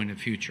some point in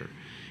the future.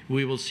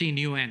 We will see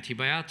new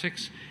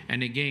antibiotics,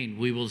 and again,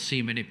 we will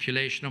see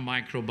manipulation of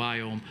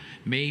microbiome,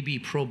 maybe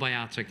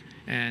probiotic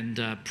and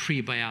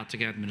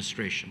prebiotic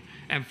administration.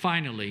 And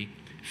finally,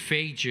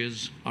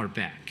 phages are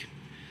back.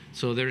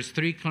 So there's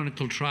 3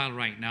 clinical trials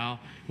right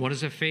now. What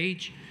is a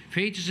phage?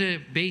 Phage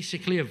is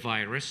basically a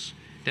virus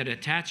that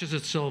attaches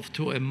itself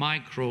to a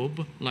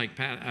microbe, like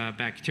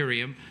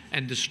bacterium,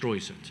 and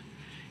destroys it.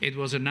 It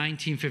was a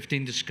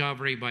 1915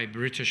 discovery by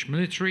British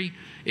military.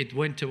 It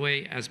went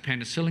away as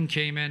penicillin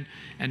came in,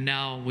 and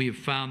now we've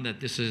found that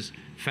this is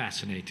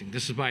fascinating.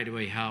 This is, by the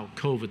way, how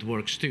COVID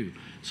works too.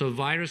 So a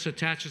virus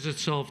attaches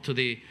itself to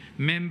the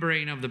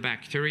membrane of the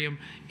bacterium,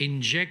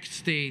 injects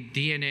the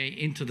DNA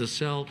into the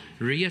cell,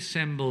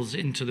 reassembles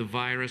into the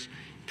virus,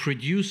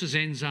 produces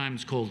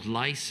enzymes called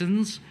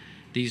lysins,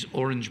 these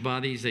orange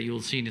bodies that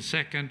you'll see in a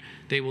second.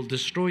 They will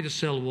destroy the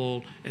cell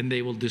wall, and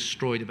they will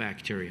destroy the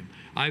bacterium.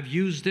 I've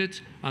used it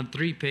on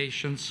 3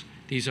 patients.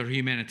 These are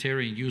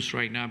humanitarian use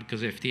right now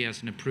because FDA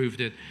hasn't approved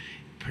it.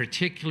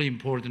 Particularly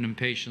important in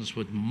patients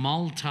with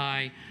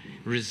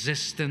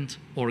multi-resistant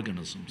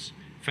organisms.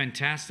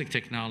 Fantastic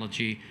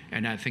technology,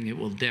 and I think it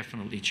will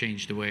definitely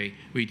change the way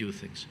we do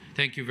things.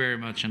 Thank you very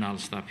much, and I'll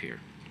stop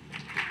here.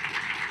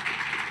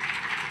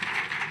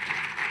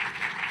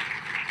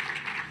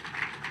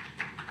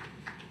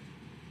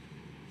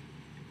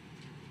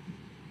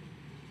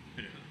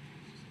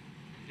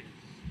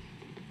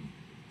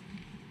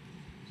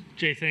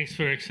 Jay, thanks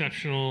for an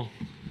exceptional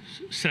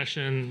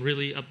session,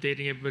 really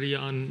updating everybody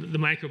on the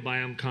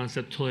microbiome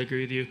concept. Totally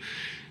agree with you.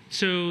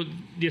 So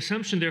the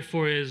assumption,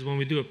 therefore, is when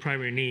we do a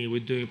primary knee, we're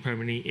doing a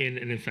primary knee in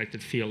an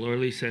infected field, or at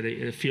least at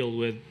a field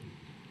with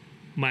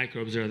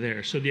microbes that are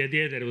there. So the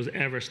idea that it was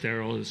ever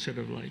sterile is sort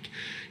of like,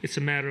 it's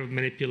a matter of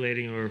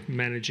manipulating or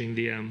managing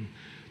the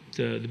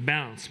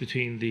balance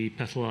between the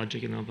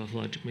pathologic and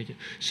non-pathologic.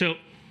 So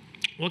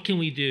what can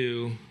we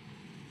do?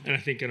 And I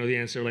think I know the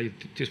answer, like,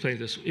 to explain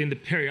this, in the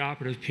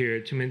perioperative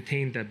period to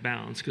maintain that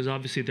balance, because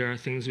obviously there are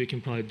things we can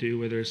probably do,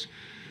 whether it's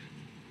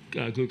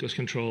glucose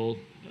control,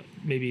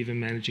 maybe even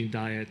managing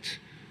diet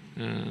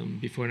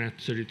before and after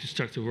surgery, to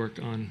start to work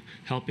on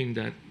helping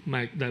that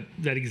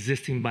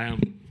existing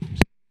biome.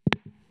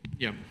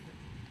 Yeah.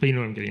 But you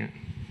know what I'm getting at.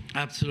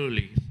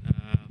 Absolutely.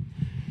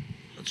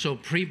 So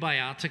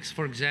prebiotics,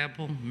 for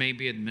example, may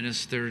be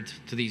administered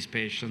to these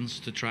patients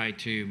to try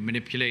to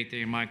manipulate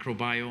their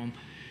microbiome,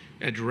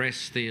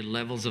 address the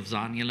levels of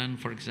zonulin,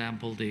 for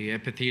example. The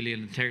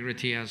epithelial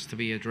integrity has to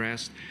be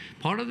addressed.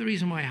 Part of the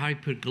reason why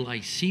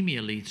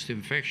hyperglycemia leads to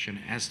infection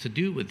has to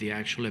do with the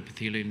actual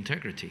epithelial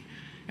integrity.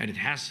 And it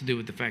has to do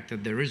with the fact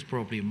that there is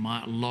probably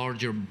a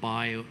larger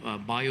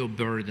bio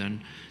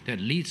burden that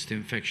leads to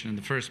infection in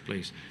the first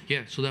place.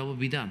 Yeah, so that will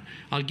be done.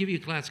 I'll give you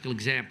a classical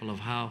example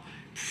of how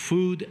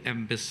food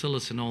and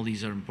bacillus and all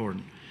these are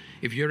important.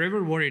 If you're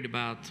ever worried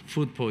about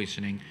food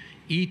poisoning,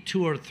 eat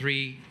 2 or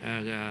 3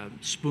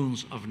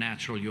 spoons of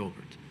natural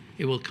yogurt.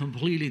 It will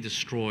completely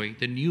destroy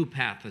the new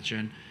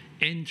pathogen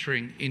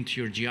entering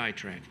into your GI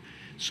tract.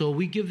 So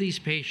we give these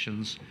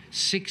patients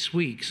 6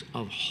 weeks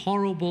of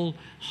horrible,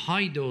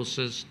 high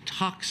doses,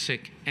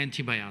 toxic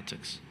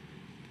antibiotics.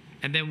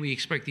 And then we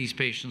expect these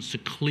patients to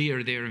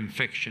clear their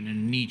infection in a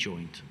knee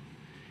joint.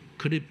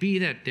 Could it be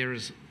that there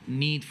is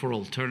need for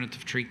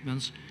alternative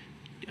treatments,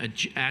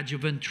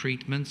 adjuvant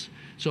treatments?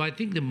 So I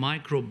think the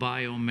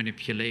microbiome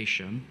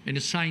manipulation in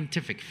a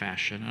scientific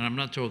fashion, and I'm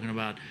not talking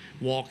about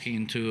walking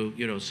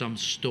into some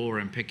store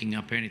and picking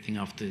up anything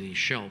off the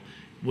shelf,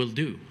 will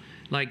do.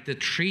 Like the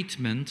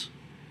treatment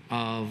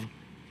of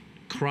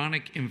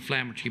chronic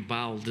inflammatory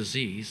bowel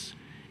disease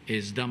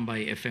is done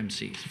by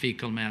FMCs,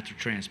 fecal matter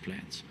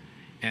transplants.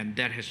 And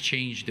that has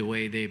changed the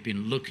way they've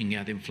been looking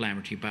at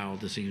inflammatory bowel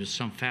disease, with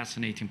some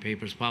fascinating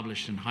papers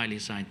published in highly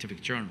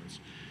scientific journals.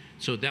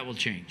 So that will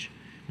change.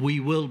 We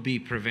will be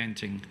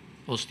preventing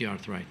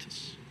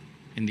osteoarthritis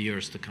in the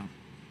years to come.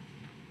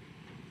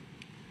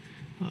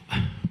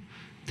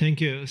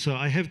 Thank you. So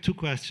I have 2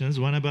 questions.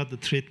 One about the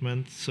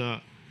treatment, so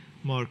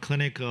more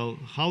clinical.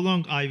 How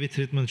long IV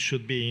treatment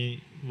should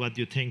be? What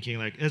you're thinking,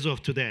 like as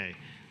of today?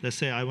 Let's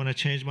say I want to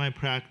change my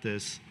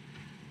practice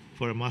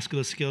for a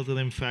musculoskeletal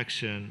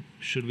infection.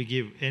 Should we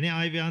give any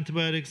IV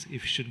antibiotics? If you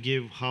should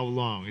give, how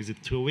long? Is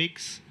it 2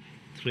 weeks,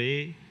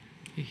 3?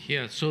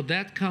 Yeah, so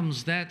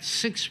that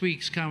 6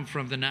 weeks come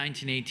from the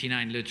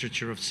 1989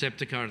 literature of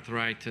septic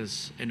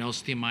arthritis and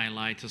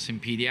osteomyelitis in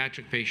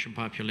pediatric patient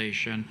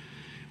population,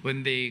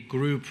 when the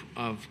group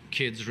of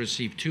kids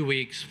received 2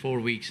 weeks, 4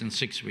 weeks, and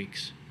 6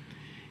 weeks.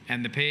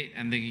 And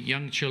the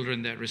young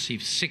children that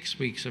received 6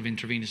 weeks of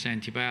intravenous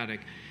antibiotic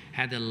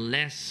had a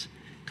less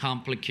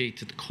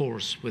complicated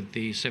course with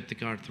the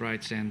septic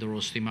arthritis and the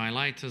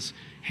osteomyelitis.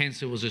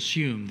 Hence, it was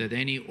assumed that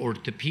any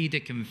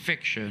orthopedic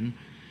infection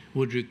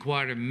would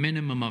require a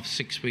minimum of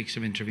 6 weeks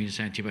of intravenous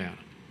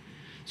antibiotic.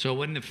 So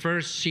when the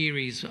first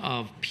series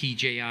of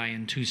PJI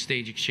and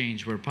 2-stage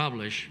exchange were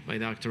published by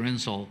Dr.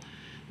 Insall,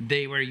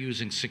 they were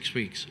using 6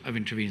 weeks of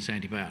intravenous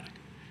antibiotic.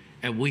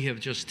 And we have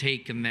just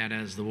taken that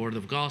as the word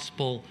of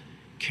gospel,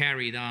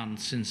 carried on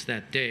since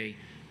that day,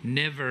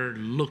 never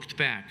looked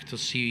back to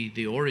see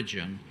the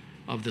origin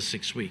of the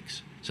 6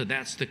 weeks. So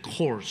that's the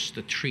course,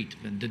 the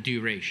treatment, the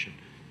duration,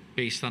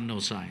 based on no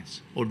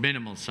science or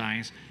minimal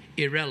science,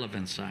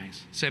 irrelevant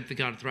science.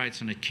 Septic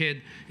arthritis in a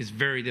kid is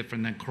very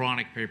different than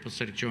chronic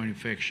periprosthetic joint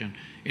infection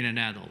in an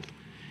adult.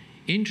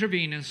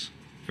 Intravenous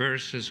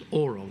versus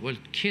oral. Well,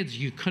 kids,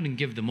 you couldn't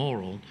give them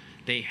oral.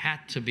 They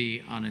had to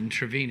be on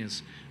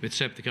intravenous with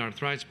septic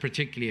arthritis,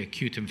 particularly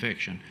acute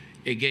infection.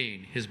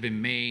 Again, has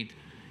been made,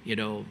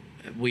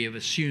 we have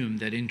assumed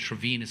that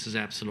intravenous is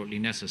absolutely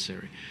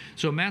necessary.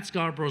 So Matt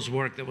Scarborough's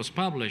work that was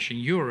published in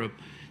Europe,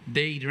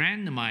 they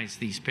randomized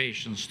these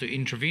patients to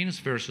intravenous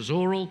versus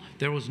oral.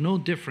 There was no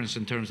difference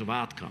in terms of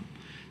outcome.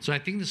 So I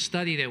think the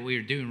study that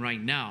we're doing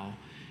right now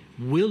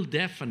will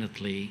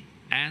definitely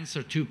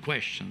answer 2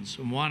 questions.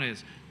 One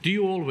is, do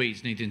you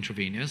always need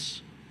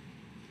intravenous?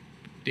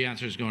 The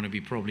answer is going to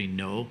be probably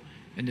no.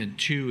 And then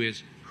 2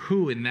 is,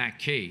 who in that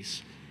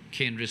case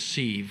can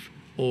receive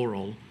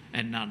oral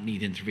and not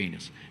need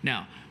intravenous?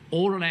 Now,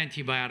 oral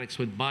antibiotics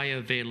with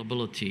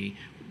bioavailability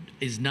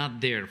is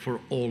not there for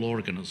all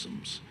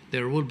organisms.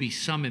 There will be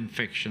some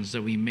infections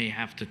that we may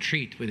have to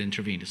treat with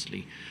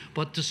intravenously.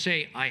 But to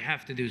say I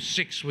have to do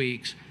 6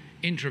 weeks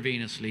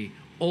intravenously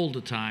all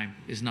the time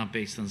is not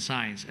based on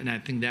science. And I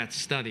think that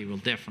study will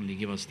definitely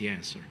give us the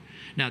answer.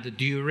 Now, the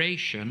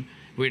duration,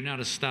 we're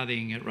not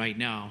studying it right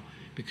now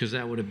because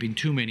that would have been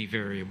too many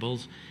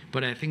variables.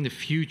 But I think the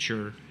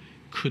future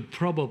could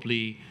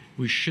probably,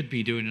 we should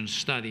be doing a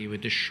study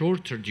with the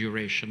shorter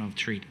duration of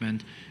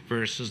treatment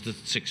versus the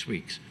 6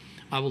 weeks.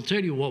 I will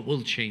tell you what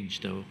will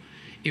change, though.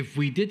 If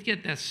we did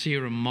get that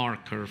serum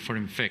marker for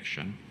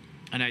infection,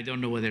 and I don't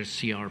know whether it's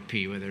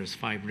CRP, whether it's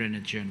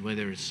fibrinogen,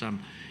 whether it's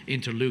some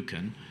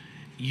interleukin,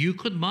 you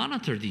could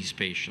monitor these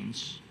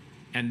patients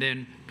and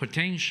then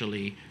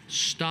potentially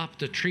stop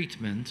the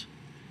treatment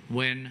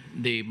when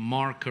the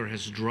marker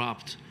has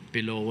dropped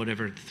below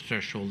whatever the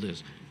threshold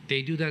is.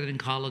 They do that in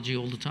oncology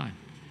all the time.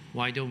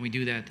 Why don't we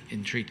do that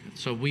in treatment?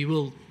 So we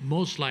will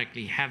most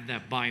likely have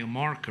that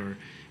biomarker,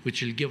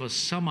 which will give us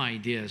some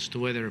idea as to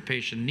whether a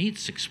patient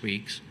needs 6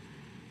 weeks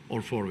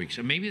or 4 weeks.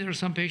 And maybe there are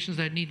some patients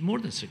that need more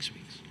than 6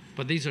 weeks.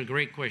 But these are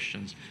great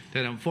questions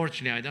that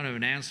unfortunately I don't have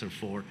an answer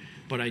for.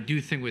 But I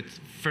do think with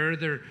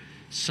further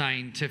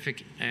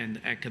scientific and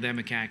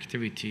academic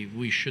activity,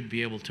 we should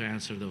be able to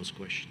answer those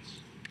questions.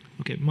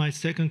 Okay, my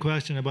second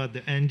question about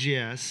the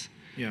NGS.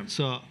 Yeah.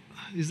 So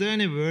is there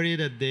any worry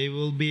that they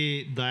will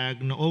be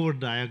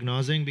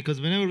over-diagnosing? Because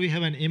whenever we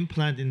have an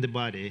implant in the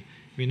body,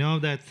 we know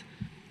that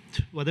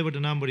whatever the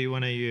number you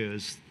want to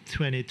use,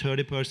 20,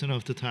 30%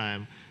 of the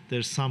time,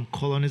 there's some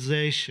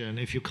colonization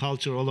if you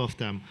culture all of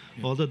them,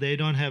 although they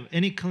don't have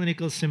any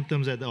clinical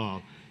symptoms at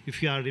all,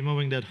 if you are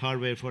removing that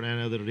hardware for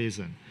another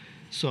reason.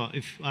 So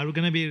are we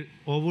going to be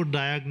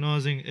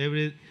over-diagnosing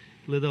every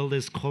little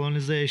this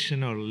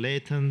colonization or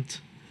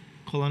latent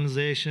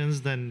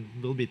colonizations, then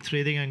we'll be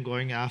treating and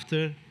going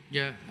after?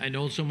 Yeah, and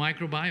also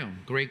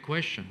microbiome. Great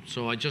question.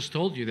 So I just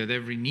told you that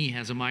every knee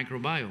has a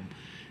microbiome,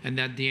 and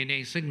that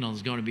DNA signal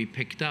is going to be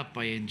picked up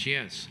by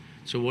NGS.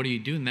 So what do you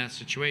do in that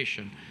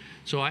situation?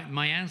 So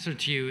my answer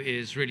to you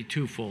is really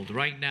twofold.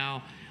 Right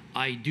now,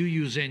 I do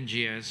use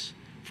NGS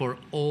for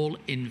all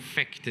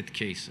infected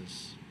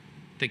cases.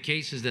 The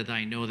cases that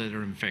I know that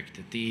are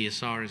infected, the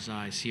ESR is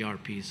high,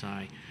 CRP is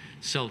high,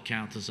 cell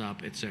count is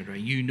up, etc.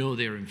 You know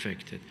they're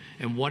infected.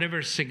 And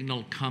whatever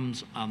signal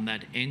comes on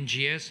that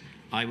NGS,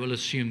 I will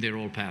assume they're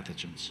all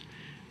pathogens.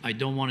 I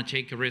don't want to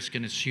take a risk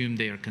and assume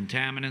they are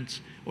contaminants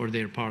or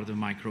they're part of the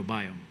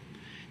microbiome.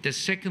 The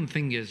second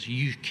thing is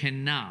you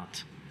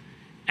cannot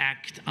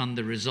act on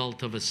the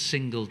result of a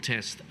single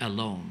test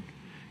alone.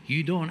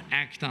 You don't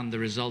act on the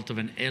result of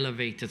an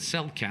elevated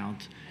cell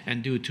count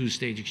and do a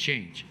 2-stage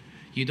exchange.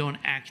 You don't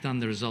act on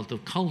the result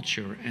of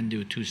culture and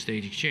do a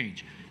 2-stage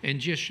exchange.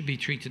 NGS should be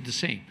treated the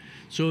same.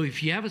 So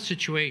if you have a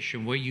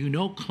situation where you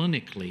know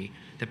clinically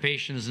the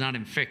patient is not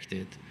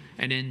infected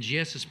and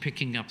NGS is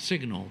picking up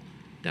signal,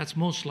 that's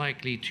most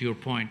likely, to your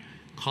point,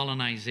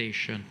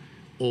 colonization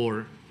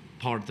or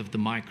part of the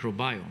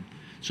microbiome.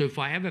 So if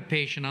I have a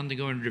patient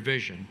undergoing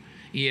revision,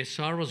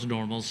 ESR was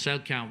normal, cell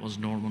count was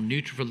normal,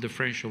 neutrophil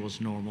differential was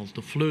normal,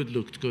 the fluid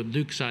looked good,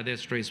 leukocyte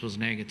esterase was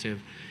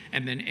negative,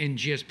 and then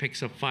NGS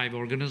picks up 5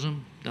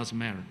 organisms, doesn't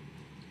matter.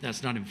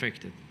 That's not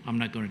infected. I'm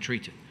not going to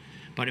treat it.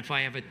 But if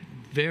I have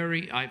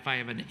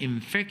an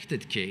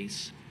infected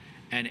case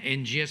and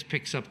NGS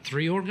picks up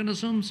 3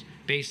 organisms,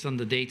 based on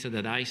the data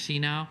that I see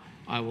now,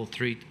 I will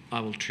treat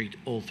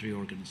all 3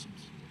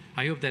 organisms.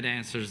 I hope that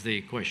answers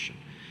the question.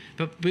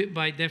 But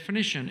by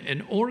definition,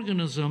 an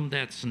organism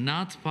that's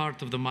not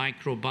part of the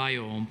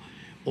microbiome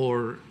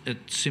or a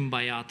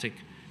symbiotic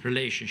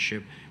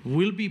relationship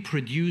will be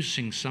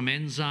producing some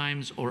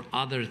enzymes or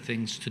other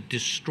things to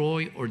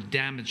destroy or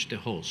damage the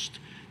host.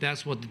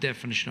 That's what the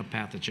definition of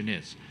pathogen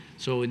is.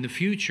 So in the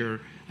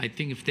future, I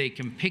think if they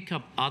can pick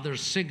up other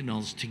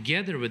signals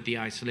together with the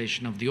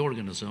isolation of the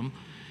organism,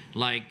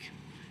 like,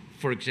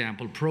 for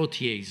example,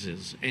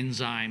 proteases,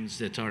 enzymes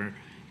that are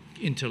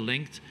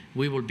interlinked,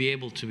 we will be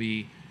able to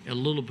be a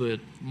little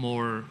bit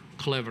more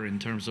clever in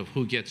terms of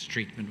who gets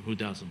treatment, who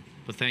doesn't.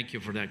 But thank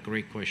you for that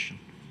great question.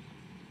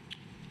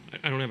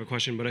 I don't have a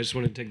question, but I just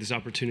wanted to take this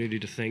opportunity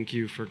to thank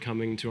you for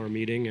coming to our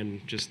meeting,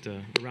 and just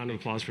a round of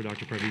applause for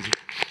Dr. Parvizi.